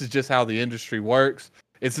that this is just how the industry works.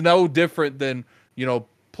 It's no different than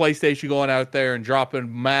PlayStation going out there and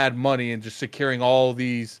dropping mad money and just securing all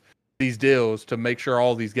these deals to make sure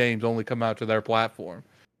all these games only come out to their platform.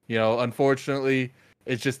 Unfortunately,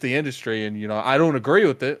 it's just the industry, and I don't agree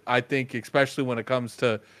with it. I think especially when it comes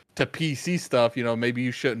to PC stuff, maybe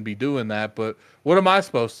you shouldn't be doing that. But what am I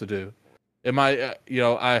supposed to do? Am I,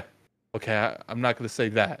 I'm not going to say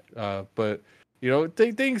that. But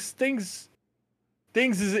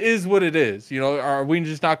things is what it is. Are we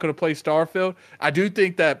just not going to play Starfield? I do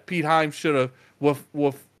think that Pete Himes should have,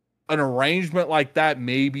 with an arrangement like that,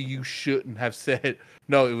 maybe you shouldn't have said,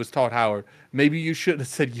 no, it was Todd Howard. Maybe you shouldn't have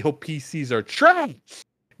said, yo, PCs are trash.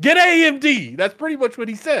 Get AMD. That's pretty much what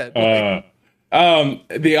he said.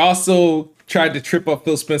 They also tried to trip up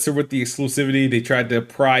Phil Spencer with the exclusivity. They tried to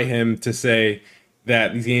pry him to say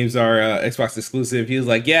that these games are Xbox exclusive. He was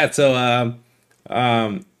like, yeah, so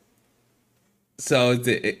is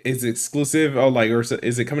it exclusive? Or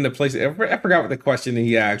is it coming to PlayStation? I forgot what the question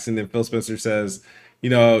he asked, and then Phil Spencer says,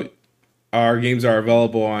 our games are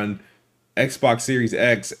available on Xbox Series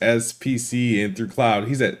X, as PC, and through cloud.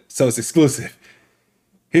 He said, so it's exclusive.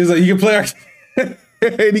 He was like, you can play our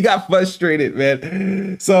and he got frustrated,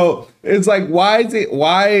 man. So it's like, why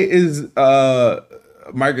is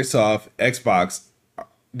Microsoft Xbox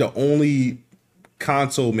the only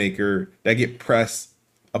console maker that get pressed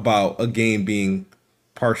about a game being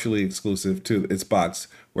partially exclusive to Xbox,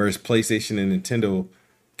 whereas PlayStation and Nintendo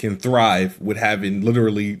can thrive with having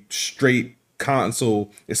literally straight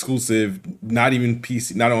console exclusive, not even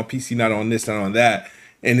PC, not on PC, not on this, not on that.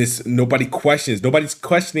 And nobody's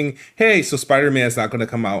questioning, hey, so Spider-Man's not going to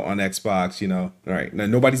come out on Xbox, All right. Now,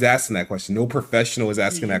 nobody's asking that question. No professional is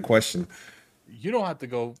asking that question. You don't have to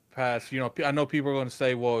go past, I know people are going to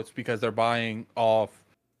say, well, it's because they're buying off,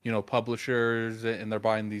 publishers, and they're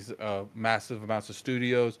buying these massive amounts of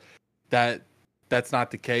studios. That's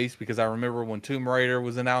not the case, because I remember when Tomb Raider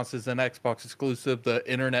was announced as an Xbox exclusive, the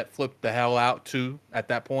internet flipped the hell out too at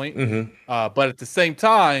that point. Mm-hmm. But at the same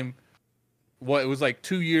time, it was like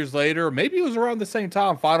 2 years later, maybe it was around the same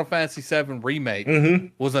time, Final Fantasy VII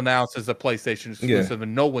Remake was announced as a PlayStation exclusive,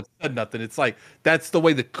 and no one said nothing. It's like, that's the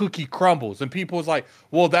way the cookie crumbles. And people was like,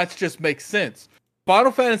 well, that just makes sense.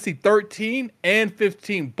 Final Fantasy 13 and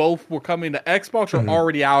 15 both were coming to Xbox or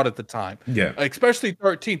already out at the time. Yeah. Especially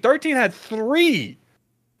 13. 13 had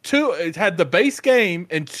it had the base game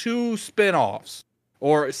and 2 spin-offs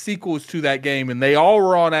or sequels to that game, and they all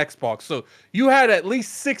were on Xbox. So you had at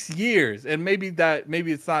least 6 years, and maybe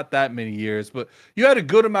it's not that many years, but you had a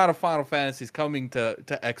good amount of Final Fantasies coming to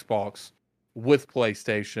Xbox with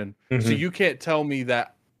PlayStation. So you can't tell me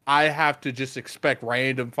that I have to just expect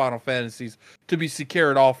random Final Fantasies to be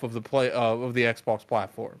secured off of the Xbox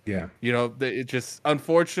platform. Yeah. It just,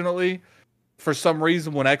 unfortunately, for some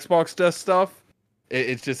reason, when Xbox does stuff,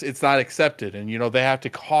 it's not accepted. And, they have to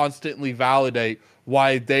constantly validate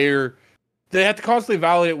why they have to constantly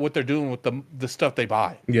validate what they're doing with the stuff they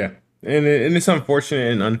buy. Yeah. And it's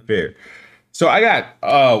unfortunate and unfair. So I got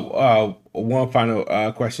one final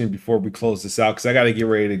question before we close this out, because I got to get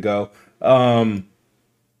ready to go. Now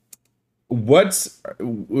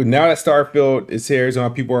that Starfield is here, so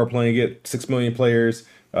people are playing it, 6 million players,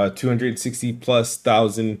 260 plus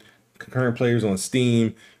thousand concurrent players on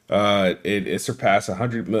Steam. It surpassed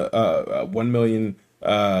 1 million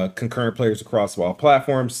concurrent players across all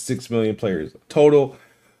platforms, 6 million players total.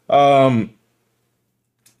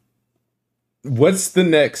 What's the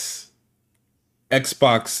next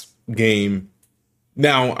Xbox game?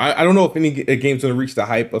 Now, I don't know if any game's going to reach the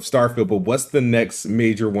hype of Starfield, but what's the next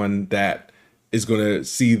major one that is going to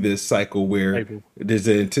see this cycle where there's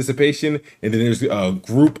an anticipation, and then there's a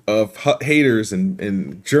group of haters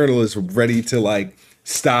and journalists ready to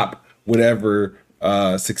stop whatever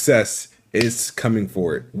success is coming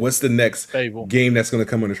for it? What's the next game that's going to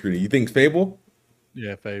come on the screen? You think Fable?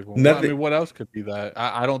 Yeah, Fable. Nothing. I mean, what else could be that?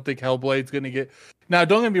 I don't think Hellblade's going to get... Now,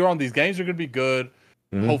 don't get me wrong. These games are going to be good,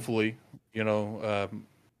 hopefully.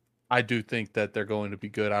 I do think that they're going to be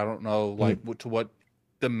good. I don't know to what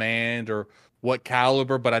demand or what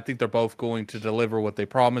caliber, but I think they're both going to deliver what they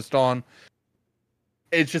promised on.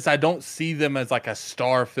 It's just I don't see them as like a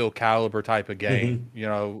Starfield caliber type of game.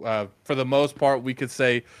 For the most part, we could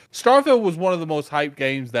say Starfield was one of the most hyped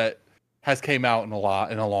games that has came out in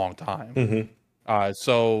a long time.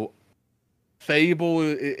 So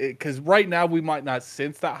Fable, because right now we might not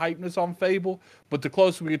sense that hypeness on Fable, but the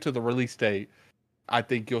closer we get to the release date, I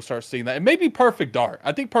think you'll start seeing that. And maybe Perfect Dark.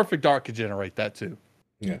 I think Perfect Dark could generate that too.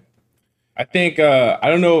 Yeah. I think I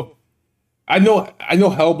don't know. I know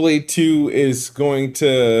Hellblade 2 is going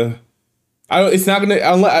to it's not gonna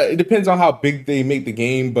it depends on how big they make the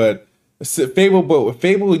game, but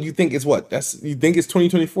Fable you think is what? You think it's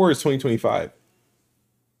 2024 or is 2025?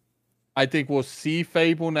 I think we'll see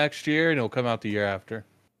Fable next year and it'll come out the year after.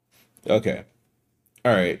 Okay.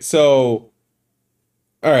 All right. So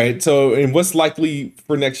and what's likely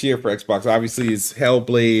for next year for Xbox? Obviously is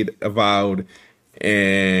Hellblade, Avowed,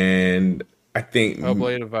 and I think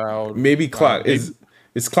Hellblade, Avowed. Maybe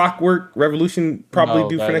is Clockwork Revolution probably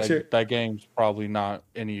due for next year? That game's probably not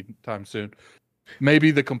anytime soon.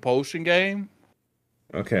 Maybe the Compulsion game.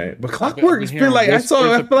 Okay, but Clockwork feel like I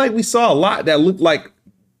feel like we saw a lot that looked like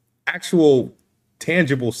actual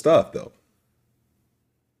tangible stuff though.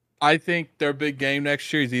 I think their big game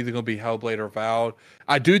next year is either going to be Hellblade or Avowed.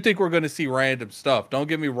 I do think we're going to see random stuff. Don't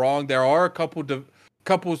get me wrong. There are a couple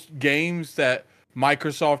games that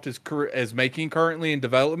Microsoft is making currently in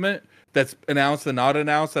development that's announced and not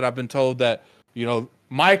announced that I've been told that,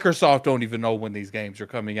 Microsoft don't even know when these games are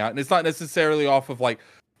coming out. And it's not necessarily off of like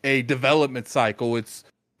a development cycle.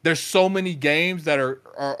 There's so many games that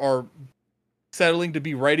are settling to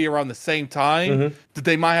be ready around the same time that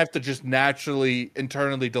they might have to just naturally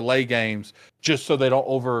internally delay games just so they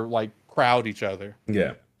don't crowd each other.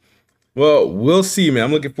 Yeah. Well, we'll see, man.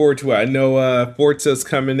 I'm looking forward to it. I know Forza's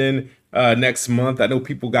coming in next month. I know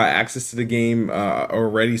people got access to the game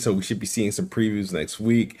already, so we should be seeing some previews next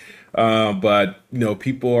week. But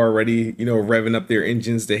people are already revving up their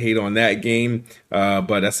engines to hate on that game.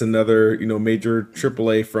 But that's another major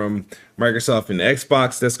AAA from Microsoft and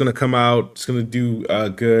Xbox that's going to come out. It's going to do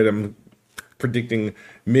good. I'm predicting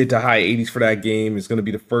mid to high 80s for that game. It's going to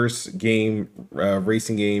be the first game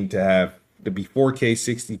racing game to be 4K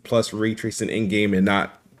 60 plus ray tracing in game and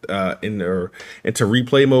not into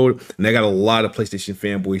replay mode. And I got a lot of PlayStation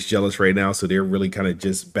fanboys jealous right now, so they're really kind of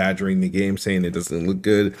just badgering the game, saying it doesn't look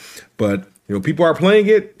good. But people are playing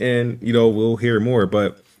it, and we'll hear more.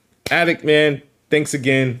 But Addict, man, thanks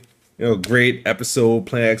again. Great episode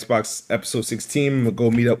playing Xbox episode 16. I'm gonna go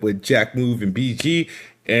meet up with Jack Move and BG,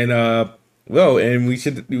 and and we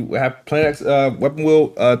should have Planet Weapon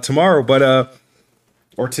Wheel tomorrow, but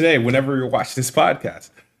or today, whenever you're watching this podcast.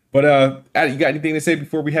 But Addy, you got anything to say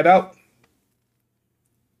before we head out?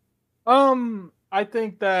 I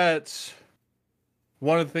think that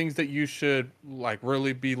one of the things that you should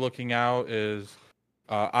really be looking out is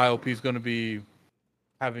IOP is going to be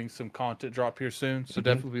having some content drop here soon, so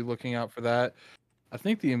definitely be looking out for that. I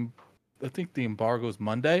think the embargo is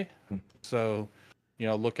Monday, so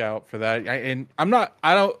look out for that.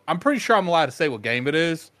 I'm pretty sure I'm allowed to say what game it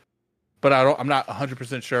is, but I'm not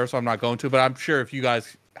 100% sure, so I'm not going to. But I'm sure if you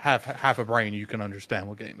guys have half a brain, you can understand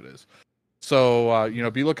what game it is. So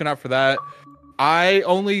be looking out for that. I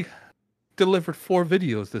only delivered 4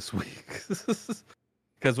 videos this week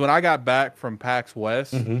because when I got back from PAX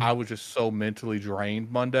West, I was just so mentally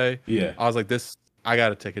drained Monday. Yeah, I was like, I got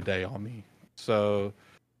to take a day on me. So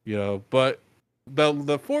but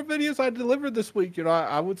the 4 videos I delivered this week,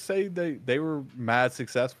 I would say they were mad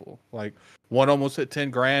successful. Like one almost hit 10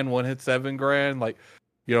 grand, one hit 7 grand.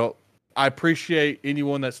 I appreciate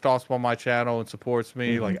anyone that stops by my channel and supports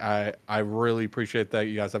me. I really appreciate that.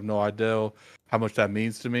 You guys have no idea how much that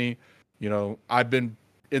means to me. I've been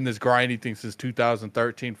in this grinding thing since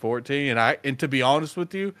 2013, 14. And to be honest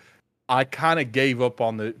with you, I kind of gave up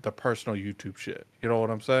on the personal YouTube shit. You know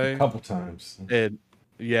what I'm saying? A couple times. But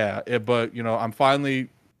I'm finally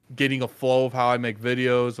getting a flow of how I make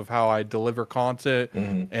videos, of how I deliver content,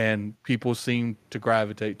 and people seem to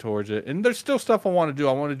gravitate towards it. And there's still stuff I want to do.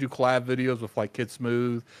 I want to do collab videos with Kid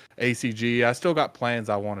Smooth, ACG. I still got plans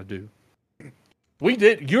I want to do.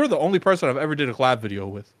 You're the only person I've ever did a collab video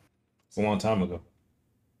with. It's a long time ago.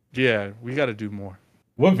 Yeah, we got to do more.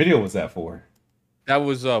 What video was that for? That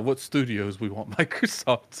was what studios we want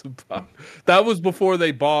Microsoft to buy. That was before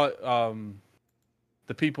they bought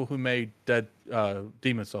the people who made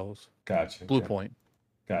Demon Souls. Gotcha. Bluepoint.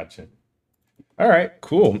 Gotcha. All right,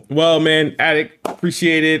 cool. Well, man, Addict,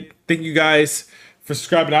 appreciate it. Thank you guys for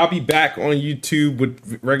subscribing. I'll be back on YouTube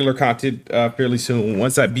with regular content fairly soon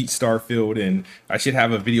once I beat Starfield, and I should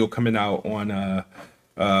have a video coming out on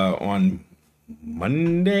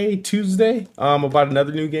Monday, Tuesday, about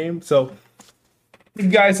another new game. So, you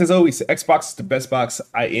guys, as always, Xbox is the best box.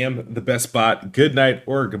 I am the best bot. Good night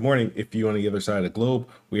or good morning if you're on the other side of the globe.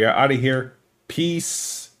 We are out of here.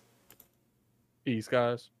 Peace. Peace,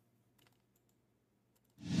 guys.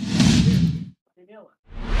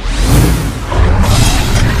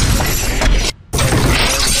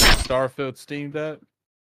 Starfield Steam Deck.